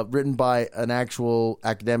written by an actual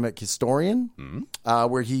academic historian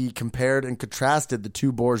where he compared and contrasted the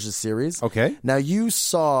two Borgias series. Okay. Now, you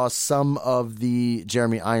saw some of the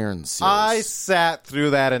Jeremy Irons series. I sat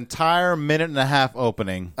through that entire minute and a half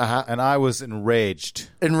opening, and I was enraged.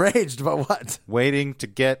 Enraged about what? Waiting to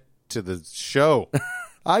get to the show.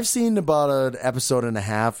 I've seen about an episode and a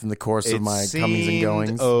half in the course of my comings and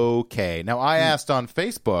goings. Okay. Now, I asked on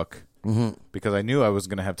Facebook, because I knew I was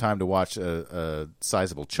going to have time to watch a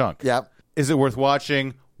sizable chunk. Yep. Is it worth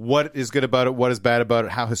watching? What is good about it? What is bad about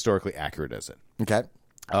it? How historically accurate is it? Okay.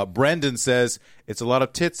 Brendan says it's a lot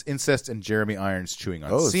of tits, incest, and Jeremy Irons chewing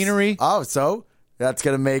on scenery. Oh, so that's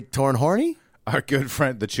going to make Torn horny? Our good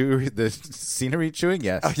friend, the scenery chewing,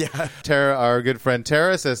 yes. Oh, yeah. Tara, our good friend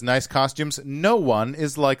Tara says nice costumes. No one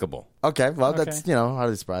is likable. Okay, well, that's,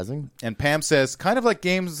 hardly surprising. And Pam says kind of like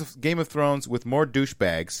Game of Thrones with more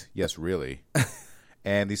douchebags. Yes, really.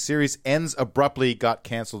 And the series ends abruptly, got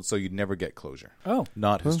canceled, so you'd never get closure. Oh.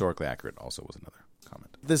 Not historically accurate also was another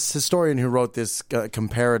comment. This historian who wrote this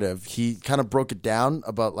comparative, he kind of broke it down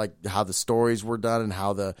about like how the stories were done and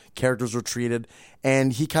how the characters were treated,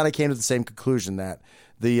 and he kind of came to the same conclusion that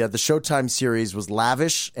the Showtime series was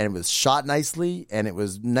lavish and it was shot nicely and it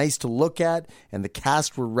was nice to look at and the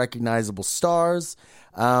cast were recognizable stars.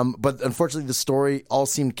 But unfortunately, the story all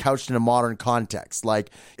seemed couched in a modern context.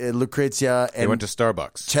 Like Lucrezia and They went to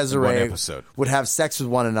Starbucks in one Cesare episode. would have sex with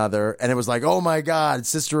one another, and it was like, oh my God,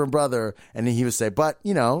 sister and brother. And he would say, but,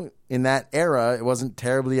 in that era, it wasn't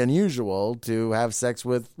terribly unusual to have sex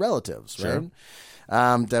with relatives, right?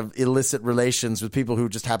 To have illicit relations with people who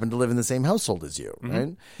just happen to live in the same household as you,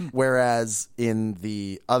 right? Whereas in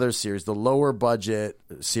the other series, the lower budget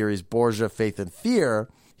series, Borgia, Faith and Fear,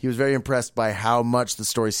 he was very impressed by how much the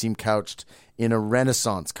story seemed couched in a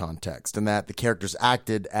Renaissance context and that the characters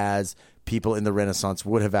acted as people in the Renaissance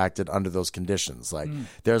would have acted under those conditions. Like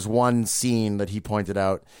there's one scene that he pointed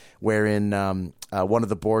out wherein one of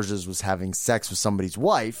the Borgias was having sex with somebody's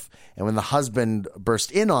wife, and when the husband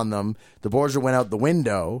burst in on them, the Borgia went out the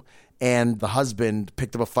window and the husband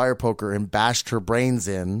picked up a fire poker and bashed her brains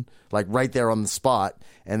in, like right there on the spot,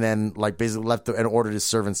 and then like basically left and ordered his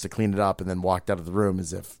servants to clean it up, and then walked out of the room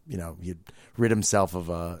as if he'd rid himself of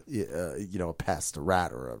a pest, a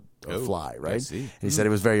rat or a fly, right? I see. And he said it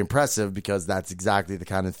was very impressive because that's exactly the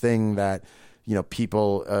kind of thing that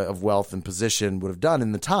people of wealth and position would have done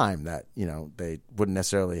in the time that they wouldn't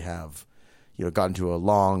necessarily have gotten to a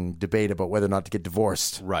long debate about whether or not to get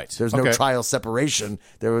divorced. Right. There's no trial separation.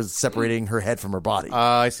 There was separating her head from her body.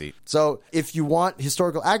 I see. So if you want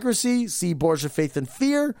historical accuracy, see Borgia, Faith and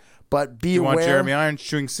Fear, but be You aware. want Jeremy Irons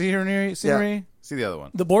chewing scenery? Yeah. See the other one.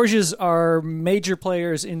 The Borgias are major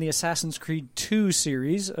players in the Assassin's Creed 2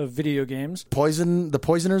 series of video games. The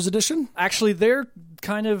Poisoners edition? Actually, they're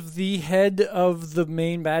kind of the head of the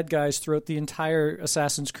main bad guys throughout the entire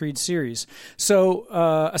Assassin's Creed series. So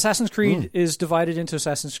Assassin's Creed is divided into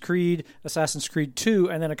Assassin's Creed 2,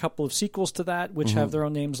 and then a couple of sequels to that, which have their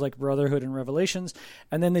own names like Brotherhood and Revelations.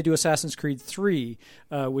 And then they do Assassin's Creed 3,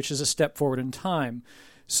 which is a step forward in time.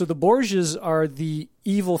 So the Borgias are the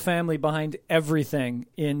evil family behind everything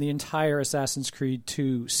in the entire Assassin's Creed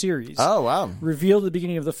 2 series. Oh, wow. Revealed at the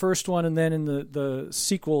beginning of the first one, and then in the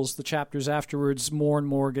sequels, the chapters afterwards, more and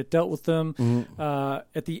more get dealt with them.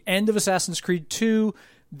 At the end of Assassin's Creed 2,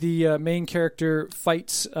 the main character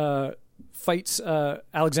fights Alexander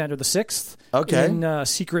VI Okay. in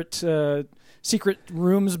secret secret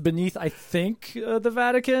rooms beneath, I think, the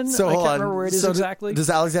Vatican. So I hold can't on. remember where it is So exactly. Does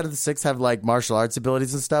Alexander VI have like martial arts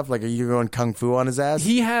abilities and stuff? Like, are you going kung fu on his ass?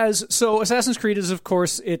 He has, so Assassin's Creed is, of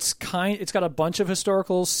course, it's got a bunch of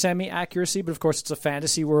historical semi-accuracy, but of course it's a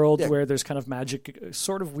fantasy world where there's kind of magic,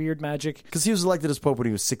 sort of weird magic. Because he was elected as pope when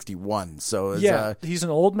he was 61. So He's an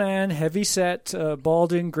old man, heavy set,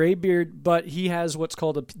 balding, gray beard, but he has what's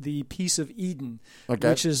called the Piece of Eden,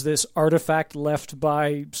 which is this artifact left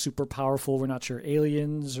by super powerful, we're not sure,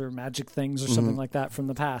 aliens or magic things or something like that from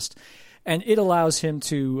the past. And it allows him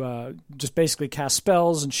to just basically cast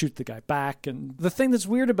spells and shoot the guy back. And the thing that's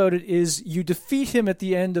weird about it is you defeat him at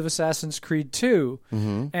the end of Assassin's Creed 2,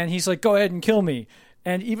 and he's like, go ahead and kill me.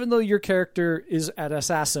 And even though your character is an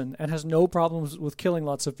assassin and has no problems with killing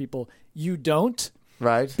lots of people, you don't.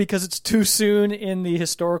 Right. Because it's too soon in the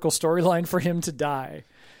historical storyline for him to die.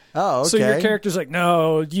 Oh, okay. So your character's like,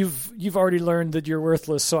 no, you've already learned that you're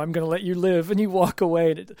worthless, so I'm going to let you live. And you walk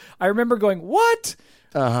away. And I remember going, what?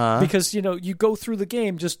 Because, you go through the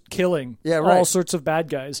game just killing all sorts of bad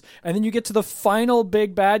guys. And then you get to the final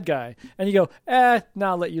big bad guy. And you go,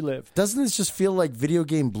 I'll let you live. Doesn't this just feel like video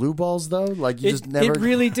game blue balls, though? Like you just never... It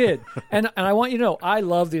really did. And I want you to know, I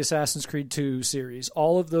love the Assassin's Creed 2 series.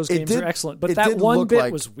 All of those games are excellent. But that one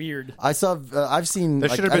bit was weird. I've seen... There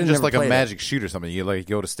should have been just like a magic shoot or something. You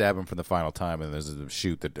go to stab him for the final time, and there's a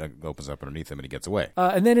chute that opens up underneath him, and he gets away.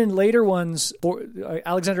 And then in later ones,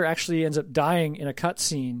 Alexander actually ends up dying in a cutscene,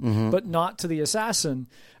 but not to the assassin.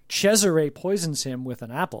 Cesare poisons him with an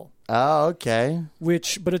apple. Oh, okay.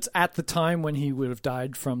 But it's at the time when he would have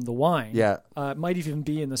died from the wine. Yeah. It might even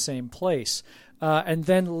be in the same place. And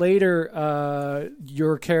then later,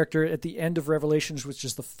 your character at the end of Revelations, which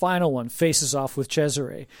is the final one, faces off with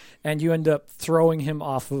Cesare, and you end up throwing him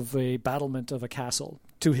off of a battlement of a castle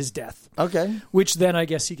to his death. Okay. Which then I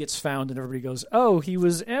guess he gets found and everybody goes, oh, he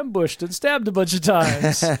was ambushed and stabbed a bunch of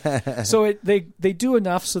times. So they do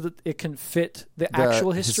enough so that it can fit the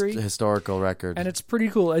actual history. Historical record. And it's pretty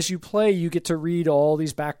cool. As you play, you get to read all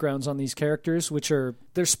these backgrounds on these characters,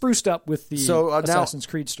 they're spruced up with the Assassin's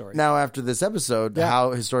Creed story. Now, after this episode,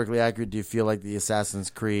 how historically accurate do you feel like the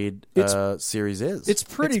Assassin's Creed series is? It's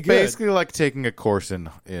pretty good. Basically like taking a course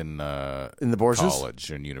in the Borgias?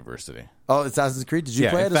 College and university. Oh, Assassin's Creed? Did you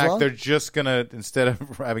play it as well? In fact, they're just going to, instead of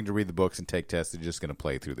having to read the books and take tests, they're just going to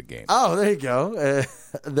play through the game. Oh, there you go.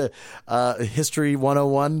 The History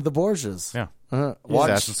 101, the Borgias. Yeah.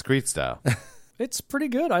 Assassin's Creed style. It's pretty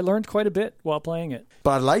good. I learned quite a bit while playing it.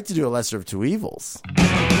 But I'd like to do a lesser of two evils.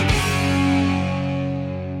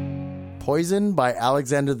 Poisoned by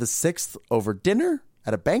Alexander VI over dinner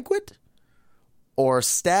at a banquet? Or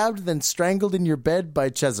stabbed then strangled in your bed by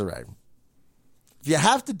Cesare? If you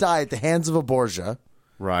have to die at the hands of a Borgia,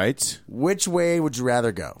 right? Which way would you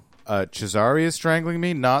rather go? Cesare is strangling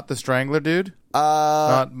me, not the Strangler dude?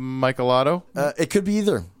 Not Michelotto? It could be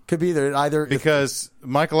either. Because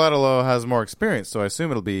Michelotto has more experience, so I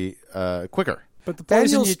assume it'll be quicker. But the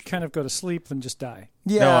poison, you kind of go to sleep and just die.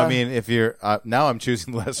 Yeah. No, I mean, if you're... now I'm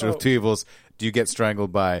choosing the lesser of two evils. Do you get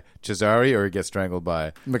strangled by Cesare or you get strangled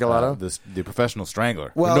by... Michelotto? The professional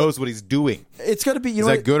strangler who knows what he's doing. It's going to be... Is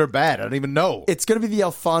that good or bad? I don't even know. It's going to be the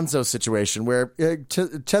Alfonso situation where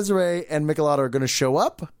Cesare and Michelotto are going to show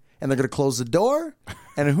up and they're going to close the door,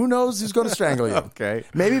 and who knows who's going to strangle you. Okay.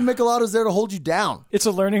 Maybe Michelotto's there to hold you down. It's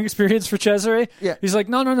a learning experience for Cesare. Yeah. He's like,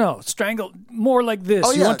 no, strangle more like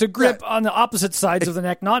this. You want to grip on the opposite sides of the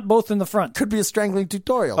neck, not both in the front. Could be a strangling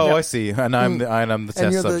tutorial. Oh, I see. And I'm the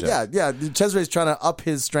test subject. Cesare's trying to up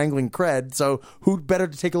his strangling cred, so who better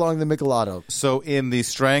to take along than Michelotto? So in the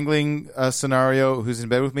strangling scenario, who's in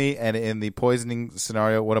bed with me? And in the poisoning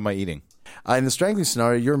scenario, what am I eating? In the strangling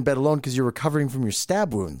scenario, you're in bed alone because you're recovering from your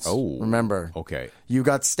stab wounds. Oh. Remember? Okay. You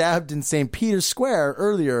got stabbed in St. Peter's Square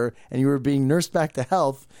earlier, and you were being nursed back to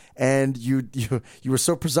health, and you were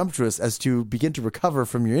so presumptuous as to begin to recover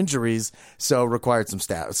from your injuries, so required some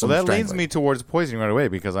stab. So that leads me towards poisoning right away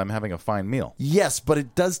because I'm having a fine meal. Yes, but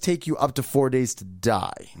it does take you up to 4 days to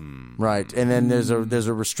die. Right. And then there's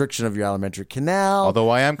a restriction of your alimentary canal. Although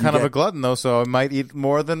I am kind of a glutton, though, so I might eat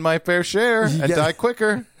more than my fair share and die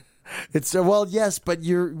quicker. It's yes, but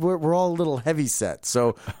we're all a little heavy set,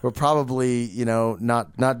 so we'll probably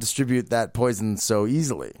not distribute that poison so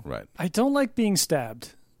easily. Right. I don't like being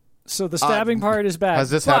stabbed, so the stabbing part is bad. Has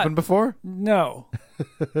this happened before? No.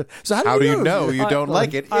 So how do you know you don't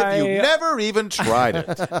like it if you've never even tried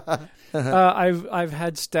it? I've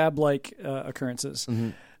had stab-like occurrences.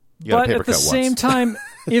 Mm-hmm. But at the same time,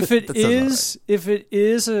 if it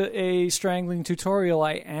is a strangling tutorial,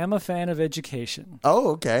 I am a fan of education.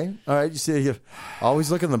 Oh, okay. All right. You see, you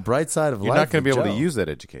always look on the bright side of life. You're not going to be able to use that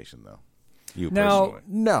education, though. You Now, personally.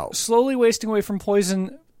 No. slowly wasting away from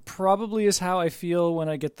poison probably is how I feel when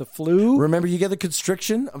I get the flu. Remember, you get the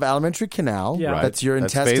constriction of alimentary canal. Yeah. Right. That's your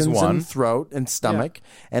That's intestines phase one. and throat and stomach.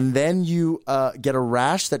 And then you get a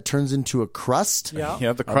rash that turns into a crust. Yeah.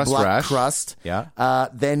 Yeah, the A crust black rash. crust. Yeah.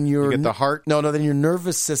 Then your You get the heart. No, then your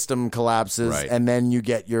nervous system collapses, Right. and then you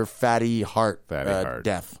get your fatty heart, Heart.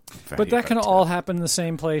 death. But that can all happen in the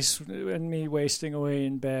same place, and me wasting away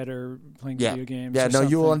in bed or playing Yeah, video games. yeah. or No,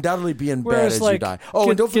 you will something. undoubtedly be in bed Whereas, as like, you die. Oh, and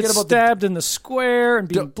get, don't forget get about stabbed in the square and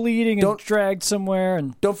being Don't- bleeding and don't- dragged somewhere.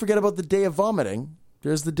 And Don't forget about the day of vomiting.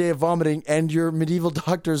 There's the day of vomiting, and your medieval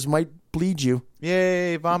doctors might bleed you.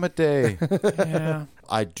 Yay, vomit day. yeah,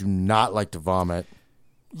 I do not like to vomit.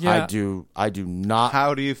 yeah. I do not.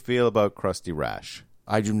 How do you feel about crusty rash?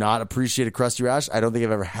 I do not appreciate a crusty rash. I don't think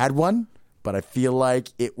I've ever had one, but I feel like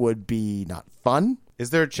it would be not fun. Is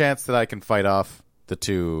there a chance that I can fight off the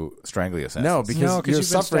 2 strangly assassins? No, because No, 'cause you're you've been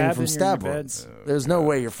suffering stabbed from and you're in stab your bed. wounds. There's no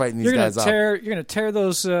way you're fighting these You're guys gonna tear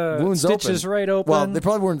those wounds stitches open. right open. Well, they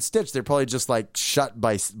probably weren't stitched. They're probably just like shut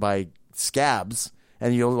by scabs,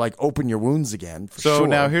 and you'll like open your wounds again. For So sure.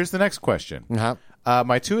 now here's the next question. Uh-huh.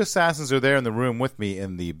 My 2 assassins are there in the room with me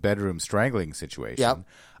in the bedroom strangling situation. Yep.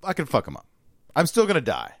 I can fuck them up. I'm still going to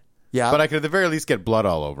die. Yeah. But I could at the very least get blood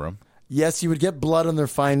all over them. Yes, you would get blood on their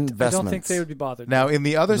fine I vestments. don't think they would be bothered. Now, in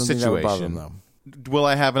the other I don't think that would bother them, situation, will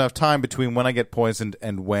I have enough time between when I get poisoned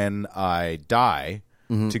and when I die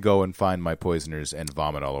to go and find my poisoners and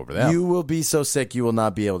vomit all over them? You will be so sick you will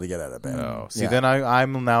not be able to get out of bed. Oh, see, Yeah. then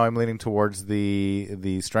I'm leaning towards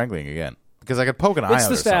the strangling again because I could poke an eye it's out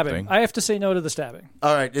the or stabbing. something. I have to say no to the stabbing.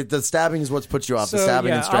 All right, the stabbing is what's put you off. So, the stabbing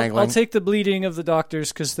yeah, and strangling. I'll take the bleeding of the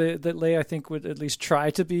doctors because they I think would at least try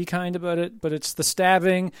to be kind about it. But it's the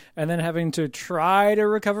stabbing and then having to try to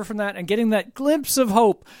recover from that and getting that glimpse of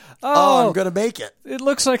hope. oh, I'm going to make it. It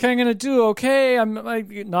looks like I'm going to do okay. I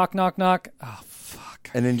knock, knock, knock. Oh, fuck.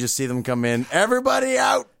 And then just see them come in. Everybody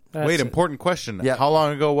out. That's Wait, it. important question. Yeah. How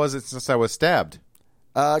long ago was it since I was stabbed?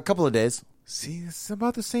 A couple of days. See, it's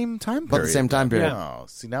about the same time period. About the same time period. Oh,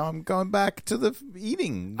 see, now I'm going back to the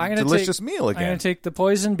eating I'm gonna delicious take, meal I'm again. going to take the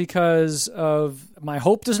poison because of my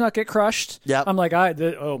hope does not get crushed. Yep. I'm like,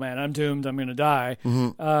 oh man, I'm doomed. I'm going to die.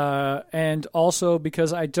 And also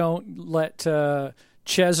because I don't let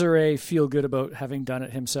Cesare feel good about having done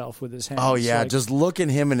it himself with his hands. Oh, yeah. Like, just look at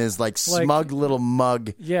him in his like smug little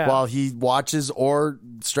mug Yeah. while he watches or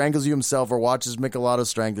strangles you himself or watches Michelotto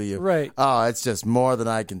strangle you. Right. Oh, it's just more than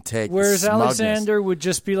I can take. the whereas smugness. Alexander would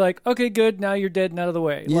just be like, okay, good, now you're dead and out of the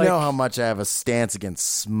way. You like, know how much I have a stance against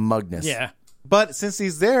smugness. Yeah. But since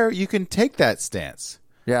he's there, you can take that stance.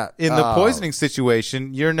 Yeah. In the Oh. poisoning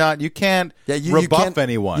situation, you can't you rebuff can't-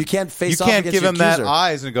 anyone. you can't face You off can't against give your him that accuser.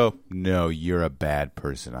 eyes and go, no, you're a bad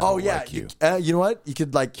person. I Oh, don't yeah. like you. You know what? You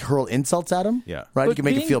could like hurl insults at him. Yeah. Right? You But can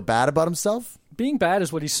make him being- feel bad about himself. Being bad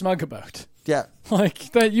is what he's smug about. Yeah.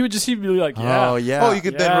 Like, that you would just he'd be like, yeah. Oh, yeah. Oh, you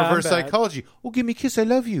could then Yeah, reverse I'm bad. psychology. Oh, give me a kiss. I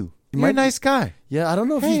love you. You're might- a nice guy. Yeah, I don't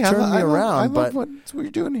know if Hey, you turned me I around, love but that's what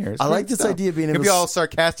you're doing here. It's I great like this stuff. idea of being You able could be to all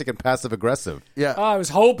sarcastic and passive aggressive. yeah. I was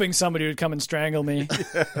hoping somebody would come and strangle me.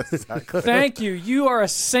 Thank you. You are a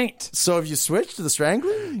saint. So have you switched to the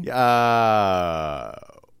strangling?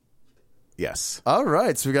 Yes. All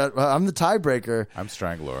right. So we got. I'm the tiebreaker. I'm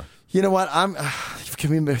Strangler. You know what?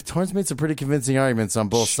 Torrance made some pretty convincing arguments on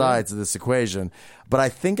both sides of this equation, but I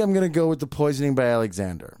think I'm going to go with the poisoning by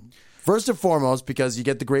Alexander. First and foremost, because you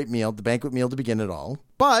get the great meal, the banquet meal to begin it all.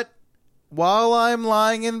 But while I'm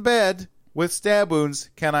lying in bed with stab wounds,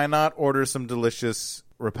 can I not order some delicious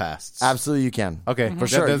repasts? Absolutely, you can. Okay, for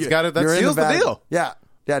sure. That You're in seals the bag. deal. Yeah,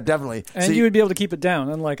 definitely. And See, you would be able to keep it down,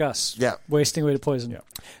 unlike us. Yeah. Wasting away to poison.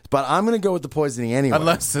 but I'm going to go with the poisoning anyway.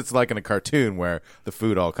 Unless it's like in a cartoon where the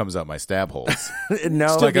food all comes out my stab holes. no,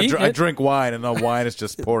 Still Like eating I it. drink wine and the wine is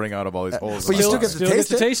just pouring out of all these holes. But in you my still body. get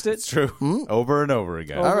to taste it. It's true. Over and over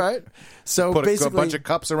again. all right. So Put a basically, bunch of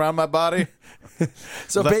cups around my body.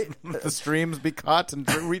 so Let the streams be caught and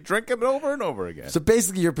drink them over and over again. So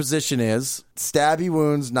basically, your position is stabby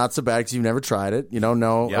wounds, not so bad because you've never tried it. You don't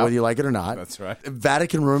know Yeah. whether you like it or not. That's right.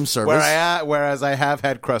 Vatican room service. Whereas I have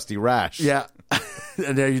had crusty rash. Yeah.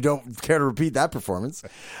 And you don't care to repeat that performance.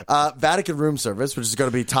 Vatican room service, which is going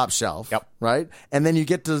to be top shelf. Yep. Right? And then you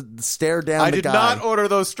get to stare down I the did guy. not order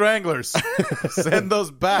those stranglers. Send those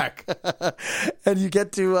back. And you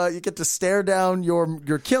get to stare down your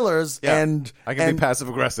killers Yeah. and I can be passive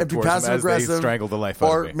aggressive and be towards them passive as they aggressive. strangle the life out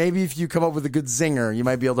or of me. maybe if you come up with a good zinger, you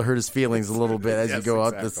might be able to hurt his feelings a little bit as you Yes, go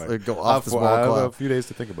exactly. go off this I wall have club. a few days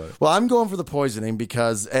to think about it. Well, I'm going for the poisoning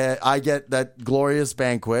because I get that glorious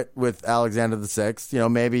banquet with Alexander VI. You know,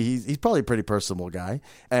 maybe he's probably a pretty personable guy.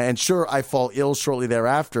 And sure, I fall ill shortly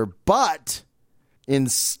thereafter, but in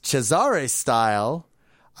Cesare style,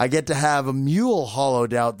 I get to have a mule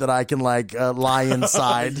hollowed out that I can lie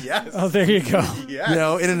inside. Yes. Oh, there you go.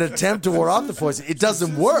 In an attempt to ward off the poison. It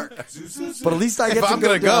doesn't work, but at least I get If to I'm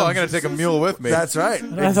going to go, down. I'm going to take a mule with me. That's right.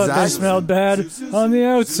 I thought they smelled bad on the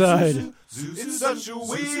outside. It's such a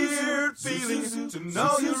weird feeling to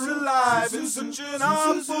know you're alive. It's such an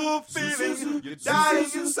awful feeling. You're dying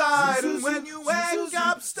inside, and when you wake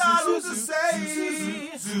up, startled to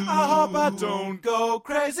say, I hope I don't go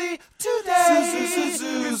crazy today.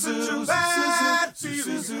 It's such a bad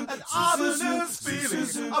feeling, an ominous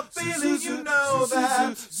feeling, a feeling you know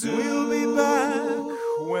that we'll be back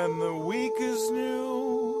when the week is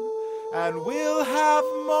new. And we'll have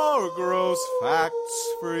more gross facts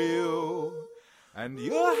for you. And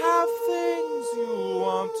you'll have things you'll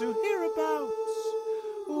want to hear about.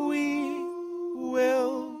 We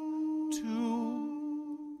will too.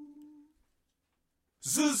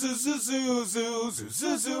 Zoo zoo zoo zoo zoo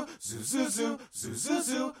zoo zoo zoo zoo zoo zoo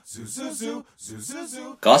zoo zoo zoo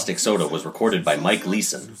zoo. Caustic Soda was recorded by Mike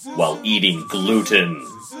Leeson while eating gluten.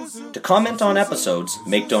 To comment on episodes,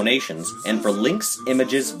 make donations, and for links,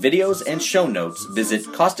 images, videos, and show notes, visit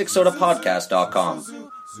CausticSodaPodcast.com.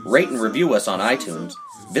 Rate and review us on iTunes.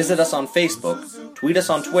 Visit us on Facebook. Tweet us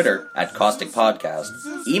on Twitter at Caustic Podcast.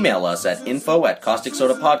 Email us at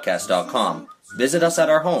info@CausticSodaPodcast.com. Visit us at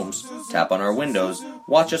our homes. Tap on our windows.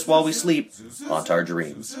 Watch us while we sleep. Haunt our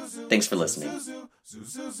dreams. Thanks for listening.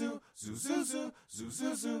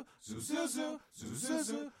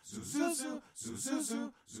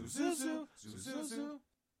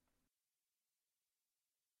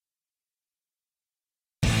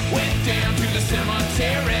 Went down to the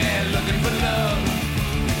cemetery looking for love.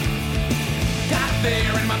 Got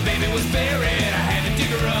there and my baby was there.